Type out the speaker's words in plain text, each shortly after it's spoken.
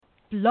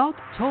Blog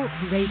Talk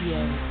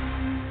Radio.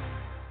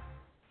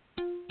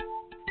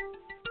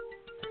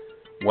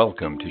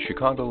 Welcome to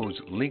Chicago's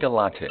Legal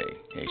Latte,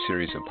 a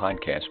series of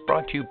podcasts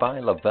brought to you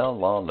by Lavelle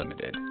Law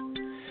Limited.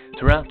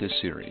 Throughout this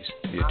series,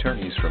 the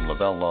attorneys from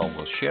Lavelle Law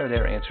will share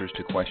their answers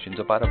to questions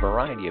about a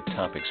variety of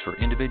topics for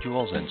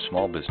individuals and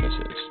small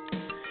businesses.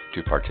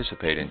 To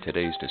participate in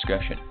today's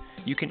discussion,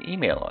 you can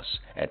email us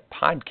at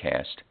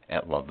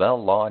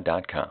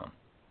podcast@lavellelaw.com.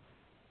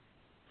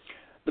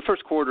 The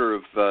first quarter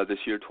of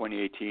this year,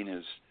 2018,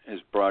 has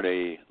brought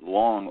a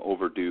long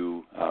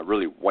overdue,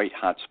 really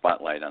white-hot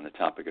spotlight on the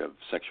topic of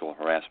sexual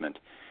harassment.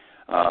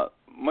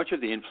 Much of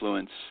the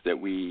influence that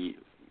we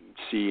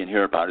see and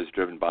hear about is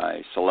driven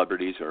by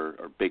celebrities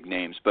or big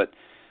names, but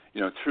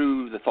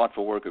through the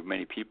thoughtful work of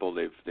many people,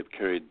 they've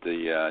carried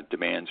the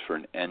demands for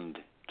an end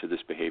to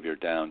this behavior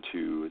down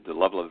to the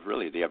level of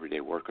really the everyday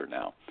worker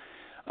now.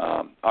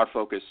 Our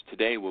focus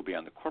today will be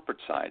on the corporate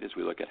side as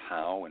we look at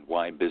how and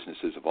why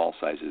businesses of all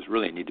sizes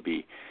really need to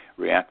be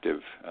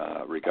reactive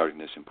regarding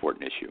this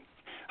important issue.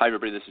 Hi,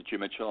 everybody. This is Jim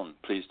Mitchell. I'm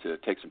pleased to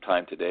take some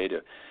time today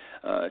to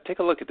take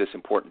a look at this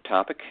important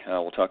topic.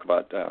 We'll talk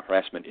about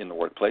harassment in the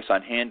workplace.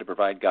 On hand to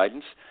provide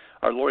guidance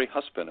are Laurie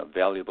Huspen of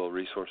Valuable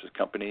Resources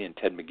Company and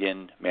Ted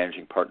McGinn,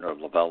 Managing Partner of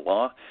Lavelle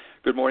Law.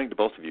 Good morning to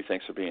both of you.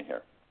 Thanks for being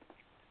here.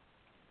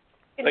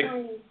 Good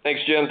morning.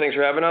 Thanks, Jim. Thanks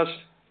for having us.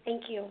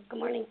 Thank you. Good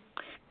morning.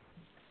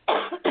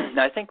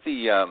 Now, I think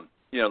the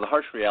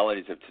harsh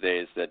realities of today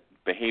is that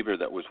behavior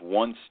that was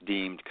once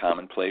deemed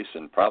commonplace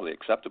and probably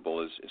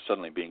acceptable is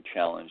suddenly being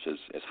challenged as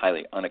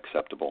highly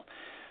unacceptable.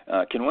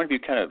 Can one of you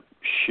kind of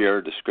share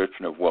a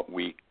description of what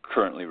we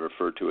currently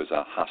refer to as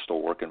a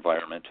hostile work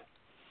environment?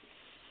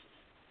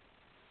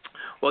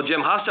 Well,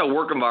 Jim, hostile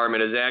work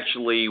environment is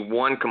actually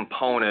one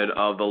component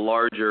of the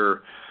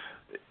larger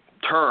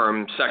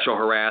term sexual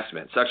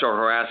harassment. Sexual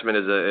harassment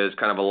is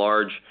kind of a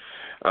large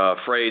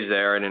phrase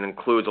there, and it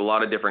includes a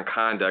lot of different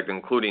conduct,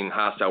 including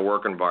hostile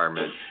work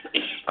environment.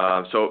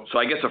 So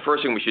I guess the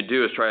first thing we should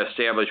do is try to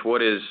establish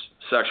what is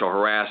sexual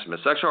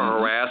harassment. Sexual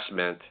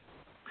harassment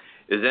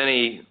is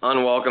any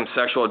unwelcome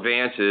sexual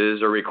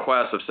advances or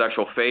requests of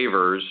sexual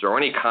favors or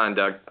any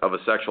conduct of a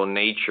sexual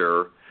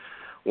nature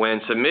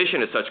when submission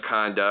to such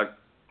conduct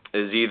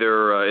is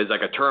either is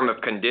like a term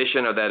of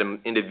condition of that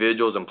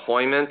individual's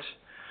employment,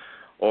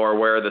 or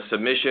where the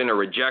submission or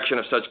rejection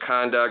of such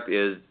conduct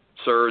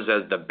serves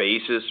as the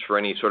basis for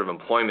any sort of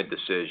employment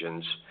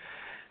decisions,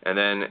 and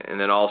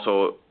then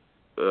also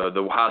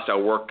the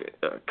hostile work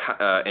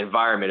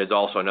environment is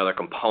also another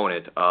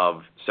component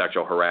of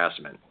sexual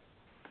harassment.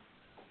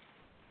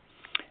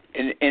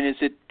 And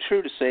is it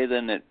true to say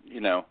then that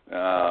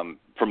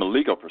from a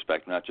legal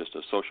perspective, not just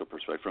a social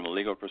perspective, from a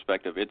legal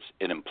perspective, it's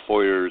an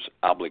employer's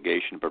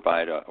obligation to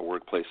provide a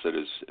workplace that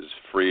is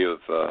free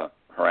of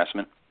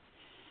harassment?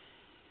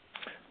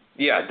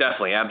 Yeah,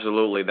 definitely,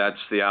 absolutely. That's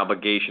the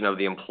obligation of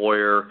the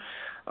employer,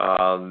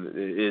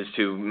 is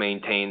to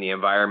maintain the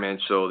environment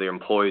so the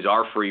employees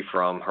are free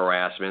from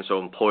harassment, so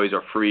employees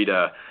are free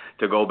to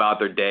go about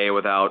their day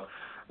without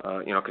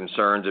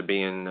concerns of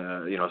being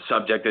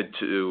subjected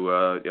to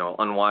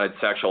unwanted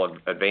sexual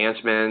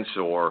advancements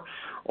or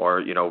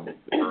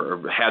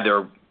have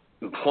their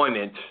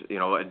employment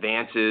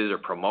advances or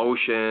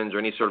promotions or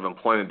any sort of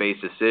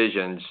employment-based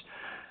decisions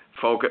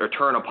focus or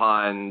turn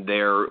upon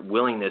their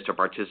willingness to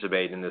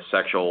participate in this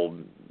sexual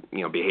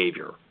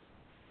behavior.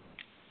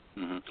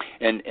 Mm-hmm.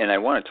 And I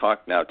want to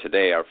talk now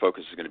today, our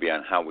focus is going to be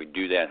on how we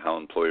do that, how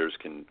employers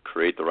can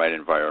create the right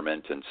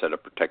environment and set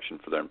up protection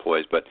for their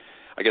employees. But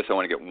I guess I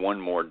want to get one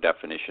more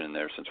definition in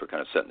there since we're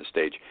kind of setting the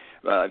stage.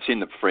 I've seen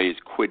the phrase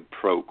quid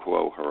pro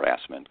quo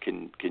harassment.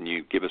 Can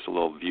you give us a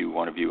little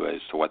one of you,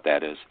 as to what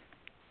that is?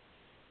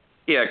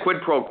 Yeah,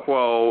 quid pro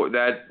quo,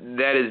 that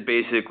is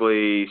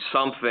basically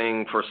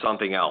something for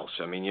something else.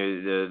 I mean,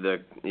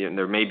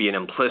 there may be an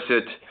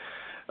implicit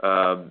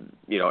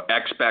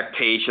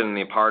expectation on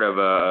the part of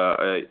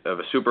a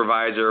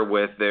supervisor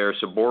with their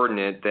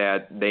subordinate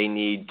that they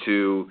need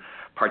to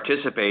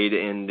participate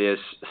in this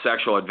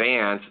sexual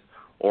advance,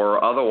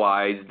 or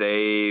otherwise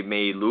they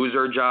may lose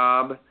their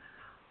job,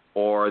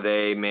 or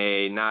they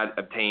may not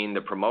obtain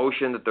the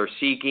promotion that they're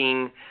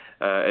seeking.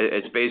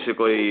 It's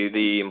basically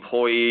the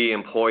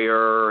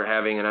employer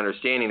having an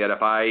understanding that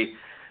if I,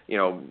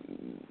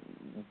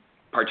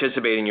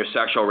 participate in your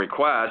sexual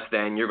request,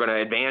 then you're going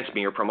to advance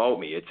me or promote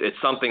me. It's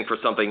something for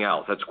something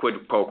else. That's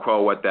quid pro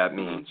quo what that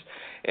means.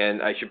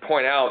 And I should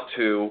point out,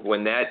 too,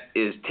 when that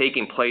is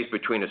taking place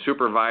between a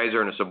supervisor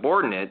and a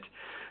subordinate,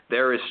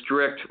 there is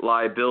strict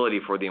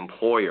liability for the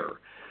employer.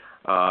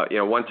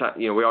 One time,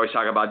 we always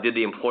talk about, did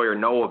the employer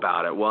know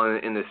about it? Well,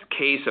 in this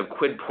case of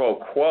quid pro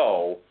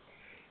quo,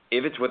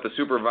 if it's with a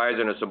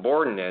supervisor and a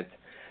subordinate,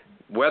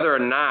 whether or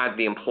not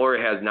the employer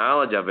has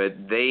knowledge of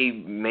it, they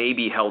may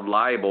be held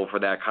liable for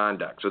that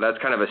conduct. So that's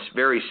kind of a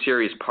very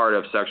serious part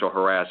of sexual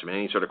harassment.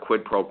 Any sort of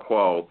quid pro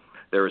quo,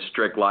 there is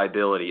strict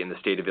liability in the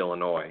state of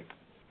Illinois.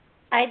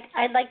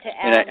 I'd like to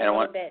add a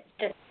little bit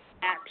to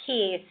that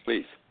piece.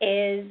 Please.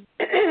 Is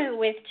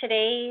with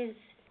today's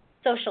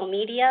social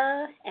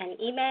media and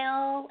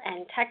email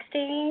and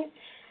texting,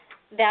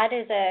 that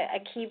is a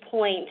key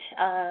point.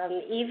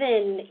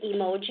 Even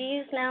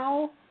emojis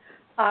now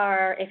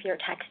are, if you're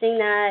texting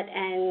that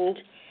and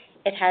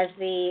it has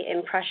the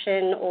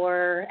impression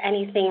or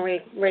anything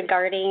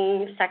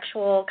regarding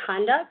sexual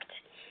conduct,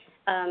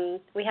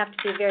 we have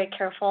to be very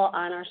careful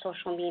on our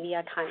social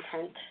media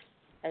content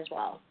as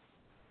well.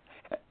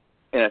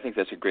 And I think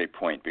that's a great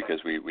point,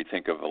 because we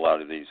think of a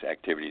lot of these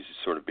activities as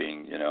sort of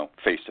being,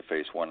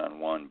 face-to-face,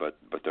 one-on-one, but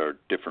there are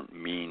different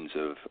means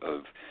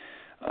of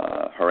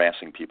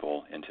harassing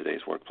people in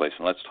today's workplace,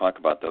 and let's talk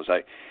about those.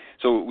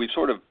 So we've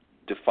sort of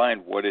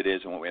defined what it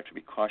is and what we have to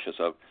be cautious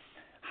of.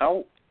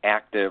 How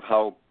active,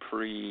 how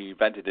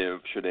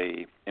preventative should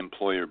a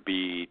employer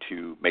be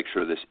to make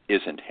sure this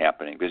isn't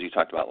happening? Because you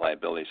talked about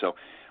liability. So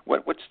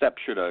what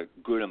steps should a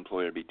good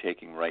employer be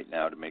taking right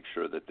now to make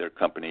sure that their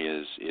company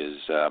is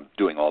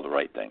doing all the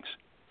right things?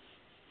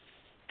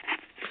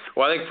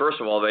 Well, I think,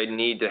 first of all, they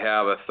need to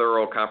have a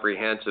thorough,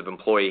 comprehensive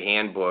employee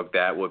handbook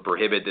that would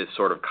prohibit this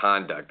sort of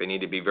conduct. They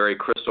need to be very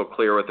crystal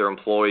clear with their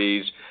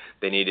employees.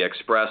 They need to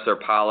express their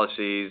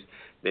policies.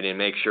 They need to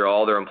make sure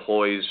all their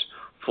employees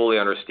fully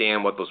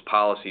understand what those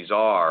policies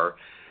are,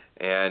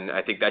 and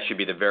I think that should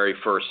be the very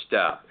first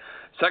step.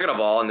 Second of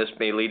all, and this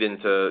may lead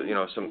into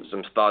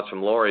some thoughts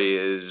from Laurie,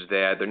 is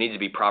that there needs to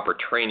be proper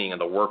training in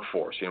the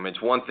workforce.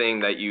 It's one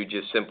thing that you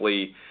just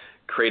simply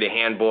create a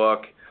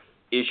handbook,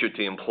 issue it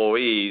to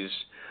employees,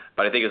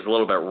 but I think it's a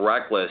little bit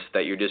reckless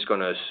that you're just going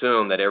to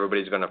assume that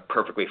everybody's going to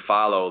perfectly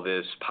follow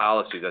this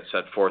policy that's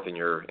set forth in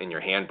your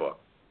handbook.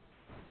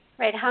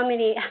 Right. How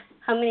many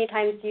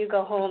times do you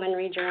go home and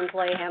read your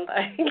employee handbook?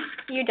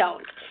 You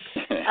don't.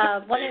 You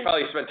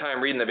probably spent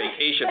time reading the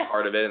vacation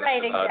part of it. And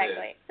right,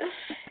 exactly.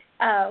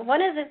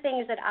 One of the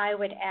things that I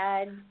would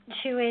add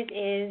to it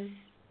is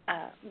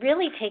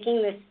really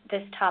taking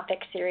this topic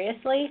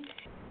seriously.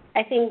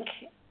 I think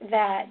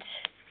that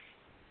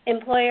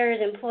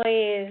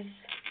employees,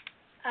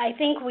 I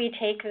think we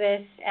take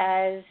this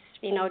as,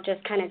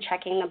 just kind of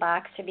checking the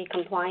box to be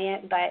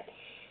compliant, but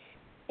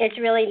it's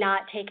really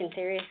not taken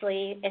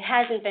seriously. It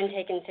hasn't been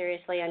taken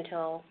seriously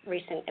until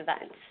recent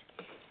events,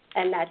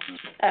 and that's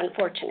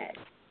unfortunate.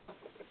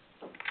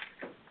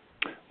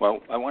 Well,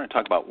 I want to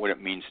talk about what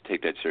it means to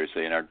take that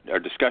seriously, and our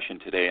discussion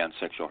today on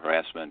sexual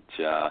harassment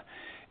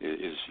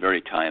is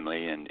very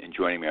timely, and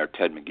joining me are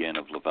Ted McGinn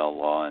of Lavelle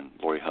Law and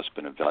Laurie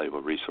Huspen of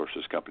Valuable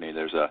Resources Company.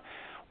 There's a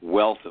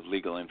wealth of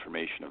legal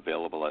information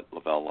available at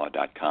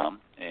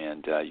lavellelaw.com,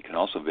 and you can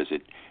also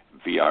visit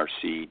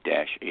vrc-hr.com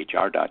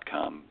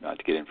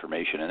to get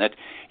information. And that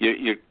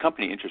your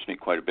company interests me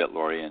quite a bit,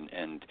 Laurie,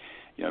 and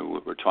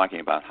we're talking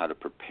about how to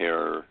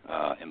prepare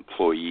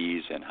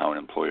employees and how an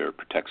employer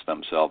protects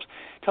themselves.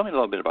 Tell me a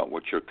little bit about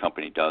what your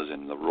company does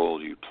and the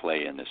role you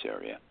play in this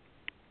area.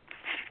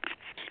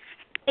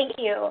 Thank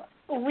you.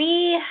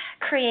 We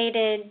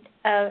created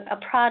a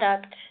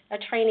product, a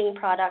training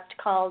product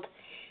called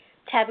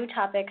Taboo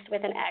Topics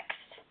with an X.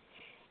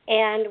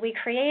 And we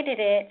created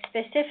it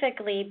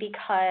specifically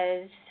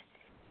because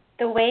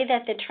the way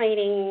that the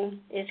training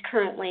is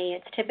currently,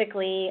 it's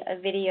typically a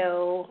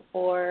video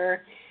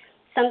or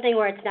something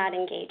where it's not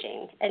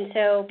engaging. And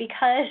so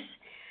because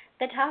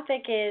the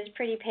topic is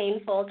pretty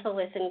painful to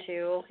listen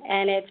to,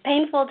 and it's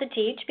painful to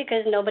teach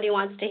because nobody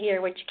wants to hear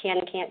what you can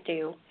and can't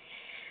do.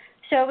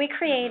 So we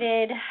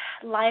created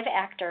live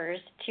actors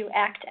to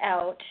act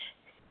out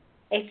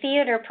a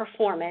theater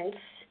performance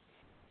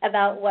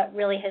about what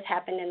really has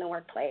happened in the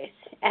workplace.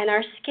 And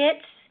our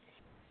skits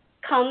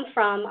come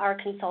from our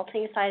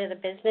consulting side of the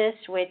business,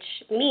 which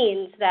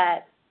means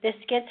that the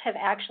skits have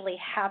actually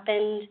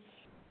happened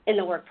in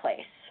the workplace.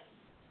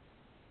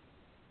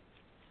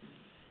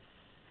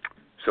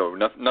 So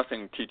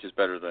nothing teaches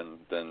better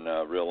than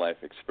real life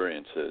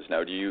experiences.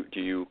 Now, do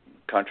you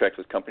contract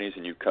with companies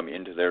and you come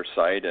into their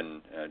site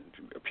and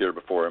appear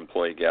before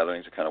employee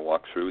gatherings to kind of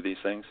walk through these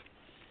things?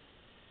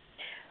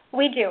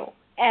 We do,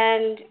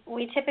 and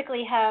we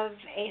typically have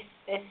a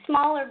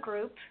smaller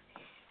group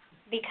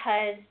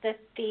because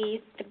the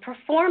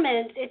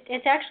performance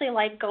it's actually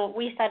like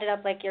we set it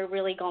up like you're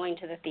really going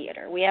to the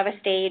theater. We have a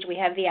stage, we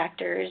have the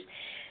actors,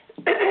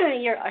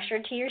 you're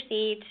ushered to your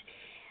seat.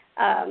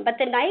 But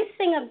the nice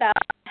thing about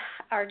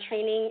our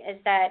training is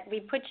that we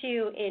put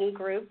you in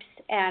groups,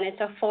 and it's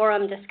a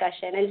forum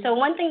discussion. And so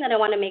one thing that I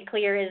want to make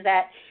clear is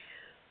that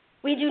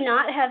we do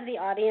not have the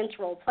audience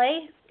role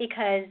play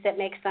because it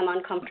makes them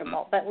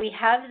uncomfortable, but we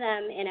have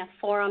them in a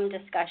forum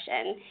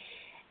discussion.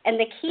 And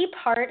the key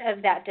part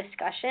of that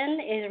discussion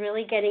is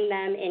really getting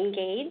them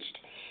engaged.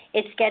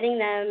 It's getting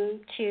them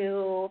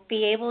to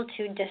be able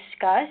to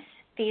discuss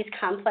these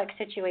complex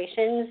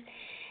situations.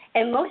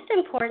 And most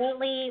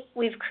importantly,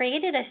 we've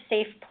created a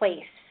safe place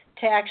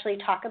to actually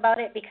talk about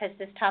it because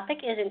this topic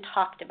isn't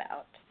talked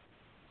about.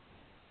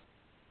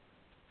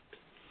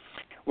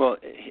 Well,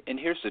 and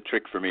here's the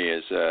trick for me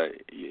is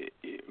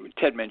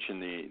Ted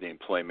mentioned the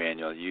employee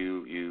manual.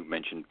 You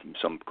mentioned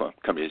some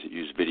companies that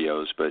use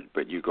videos,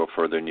 but you go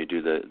further and you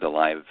do the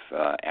live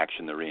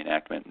action, the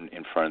reenactment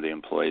in front of the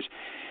employees.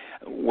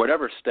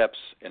 Whatever steps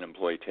an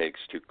employer takes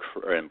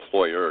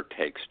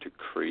to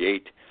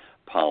create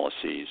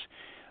policies,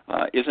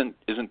 Isn't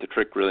the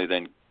trick really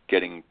then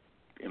getting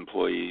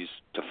employees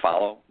to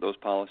follow those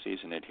policies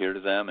and adhere to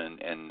them?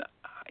 And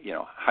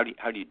how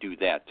do you do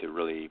that to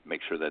really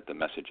make sure that the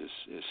message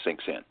is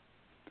sinks in?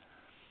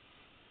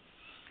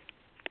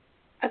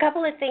 A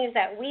couple of things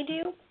that we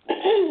do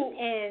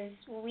is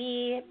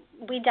we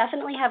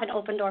definitely have an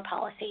open door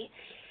policy,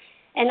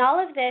 and all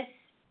of this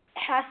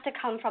has to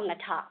come from the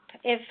top.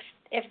 If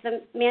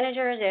the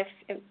managers, if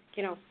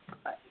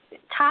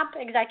top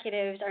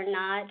executives are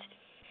not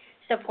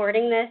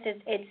supporting this,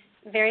 it's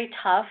very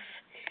tough.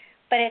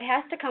 But it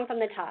has to come from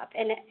the top,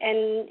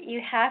 and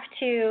you have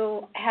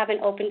to have an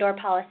open door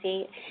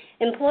policy.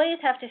 Employees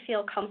have to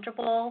feel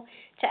comfortable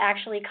to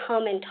actually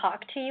come and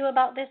talk to you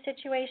about this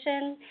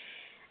situation.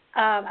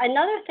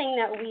 Another thing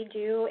that we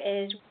do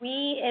is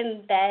we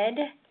embed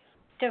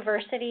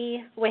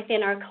diversity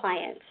within our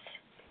clients.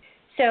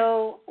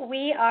 So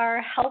we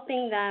are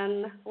helping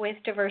them with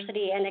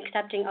diversity and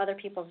accepting other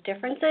people's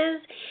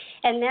differences,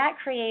 and that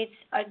creates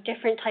a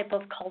different type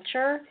of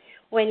culture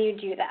when you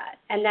do that.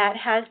 And that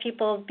has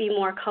people be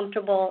more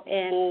comfortable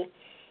in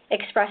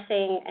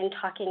expressing and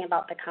talking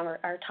about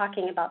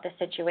the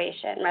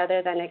situation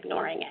rather than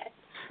ignoring it.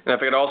 And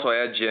if I could also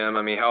add, Jim,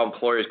 how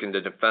employers can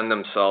defend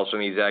themselves from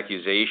these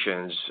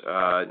accusations.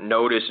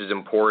 Notice is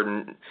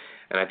important,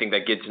 and I think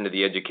that gets into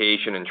the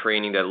education and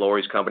training that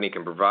Laurie's company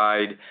can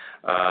provide.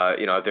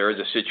 If there is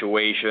a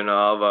situation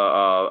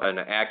of an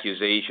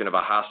accusation of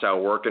a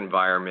hostile work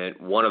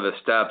environment, one of the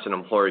steps an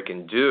employer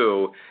can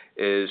do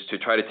is to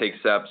try to take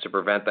steps to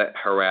prevent that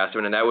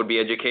harassment, and that would be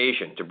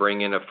education, to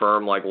bring in a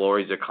firm like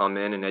Laurie's to come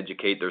in and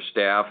educate their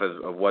staff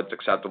of what's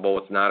acceptable,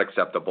 what's not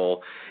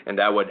acceptable, and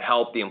that would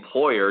help the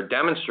employer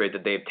demonstrate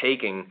that they've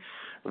taken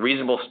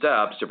reasonable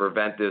steps to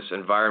prevent this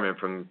environment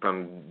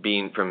from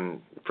being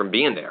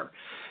there.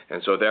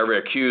 And so if they're ever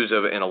accused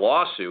of in a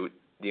lawsuit,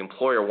 the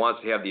employer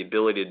wants to have the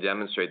ability to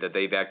demonstrate that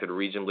they've acted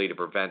reasonably to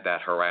prevent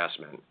that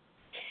harassment.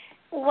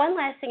 One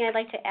last thing I'd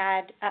like to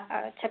add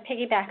to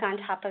piggyback on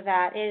top of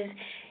that is,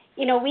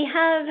 we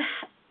have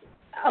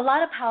a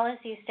lot of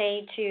policies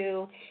say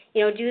to,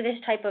 do this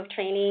type of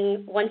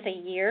training once a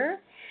year,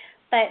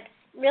 but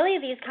really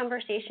these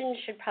conversations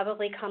should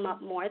probably come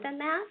up more than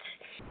that.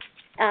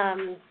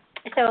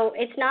 So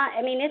it's not,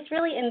 it's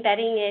really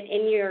embedding it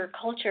in your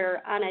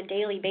culture on a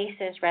daily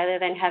basis rather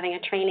than having a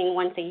training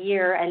once a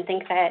year and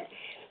think that,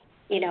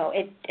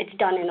 it's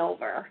done and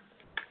over.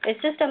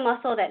 It's just a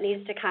muscle that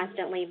needs to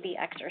constantly be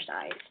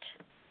exercised.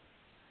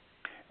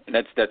 And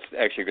that's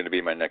actually going to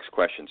be my next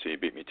question, so you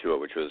beat me to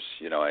it, which was,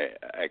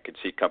 I could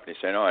see companies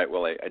saying, all right,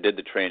 well, I did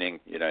the training,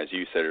 as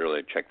you said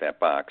earlier, check that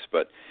box,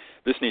 but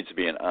this needs to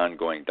be an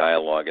ongoing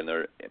dialogue, and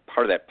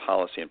part of that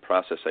policy and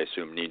process, I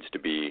assume, needs to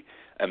be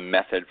a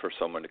method for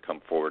someone to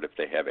come forward if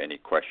they have any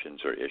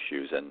questions or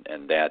issues,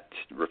 and that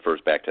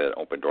refers back to that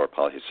open door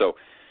policy. So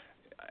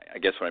I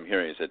guess what I'm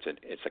hearing is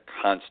it's a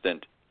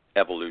constant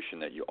evolution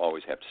that you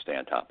always have to stay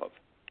on top of.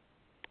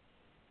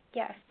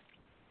 Yes.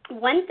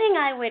 One thing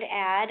I would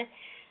add,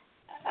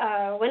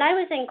 when I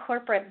was in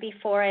corporate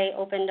before I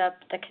opened up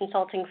the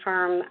consulting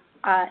firm,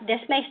 this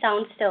may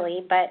sound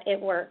silly, but it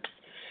works.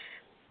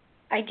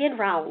 I did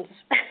rounds.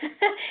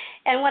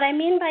 And what I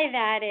mean by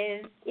that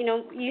is,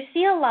 you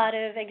see a lot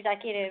of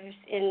executives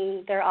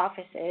in their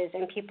offices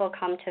and people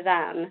come to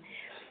them.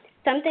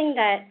 Something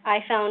that I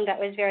found that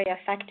was very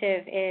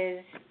effective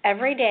is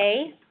every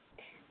day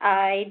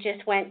I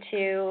just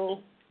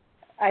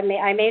I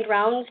made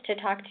rounds to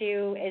talk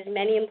to as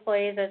many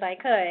employees as I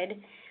could,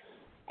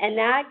 and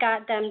that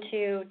got them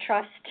to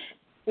trust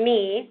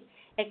me.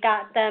 It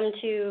got them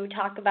to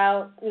talk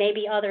about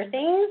maybe other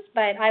things,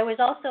 but I was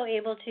also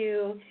able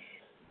to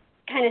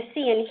kind of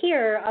see and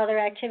hear other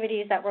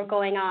activities that were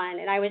going on,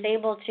 and I was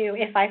able to,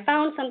 if I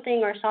found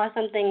something or saw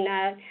something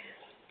that,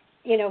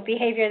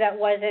 behavior that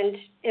wasn't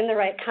in the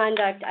right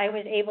conduct, I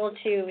was able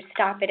to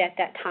stop it at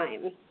that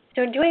time.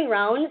 So doing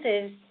rounds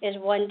is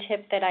one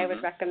tip that I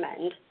would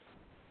recommend.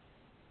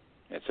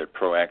 It's a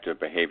proactive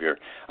behavior.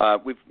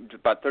 We've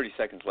about 30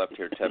 seconds left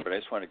here, Ted, but I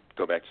just want to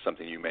go back to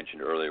something you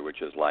mentioned earlier,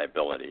 which is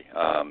liability.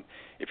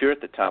 If you're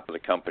at the top of the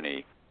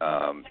company,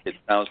 it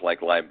sounds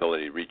like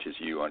liability reaches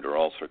you under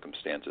all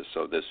circumstances.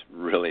 So this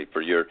really,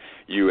 for you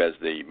as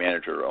the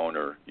manager or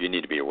owner, you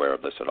need to be aware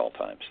of this at all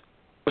times.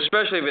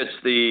 Especially if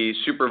it's the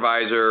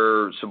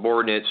supervisor,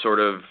 subordinate sort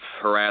of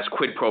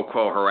quid pro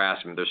quo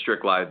harassment, there's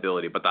strict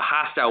liability. But the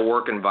hostile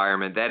work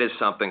environment, that is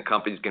something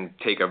companies can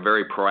take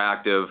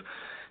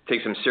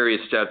take some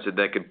serious steps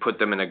that could put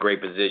them in a great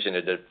position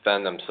to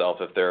defend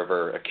themselves if they're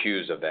ever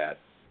accused of that.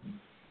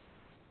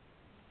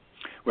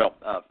 Well,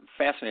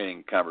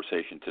 fascinating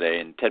conversation today,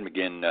 and Ted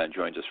McGinn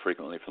joins us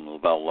frequently from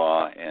Lavelle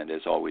Law, and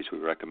as always, we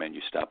recommend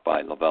you stop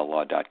by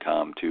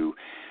lavellelaw.com to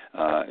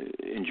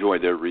enjoy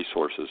their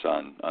resources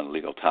on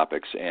legal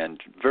topics,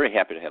 and very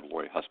happy to have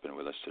Laurie Huspen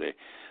with us today.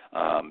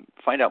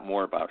 Find out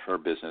more about her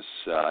business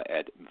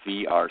at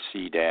vrc-hr.com.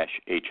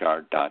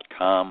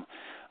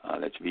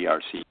 That's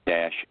vrc-hr.com.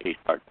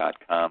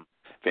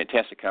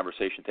 Fantastic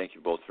conversation. Thank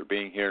you both for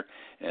being here,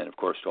 and of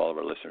course, to all of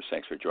our listeners,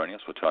 thanks for joining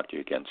us. We'll talk to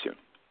you again soon.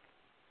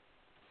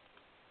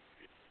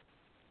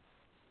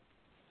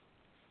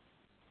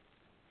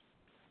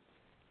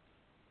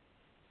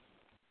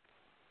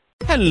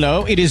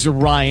 Hello, it is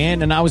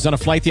Ryan, and I was on a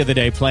flight the other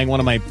day playing one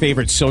of my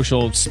favorite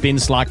social spin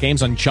slot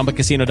games on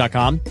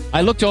ChumbaCasino.com.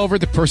 I looked over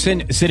at the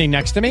person sitting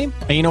next to me,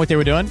 and you know what they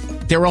were doing?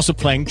 They were also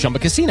playing Chumba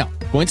Casino.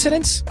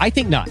 Coincidence? I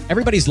think not.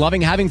 Everybody's loving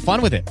having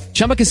fun with it.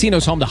 Chumba Casino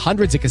is home to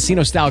hundreds of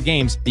casino-style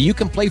games that you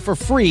can play for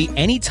free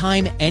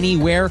anytime,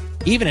 anywhere,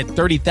 even at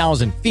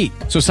 30,000 feet.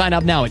 So sign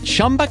up now at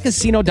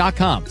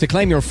ChumbaCasino.com to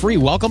claim your free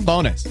welcome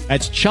bonus.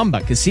 That's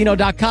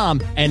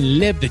ChumbaCasino.com and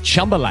live the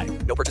Chumba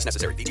life. No purchase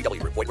necessary.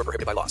 VGW. Void where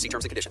prohibited by law. See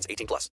terms and conditions. 18+.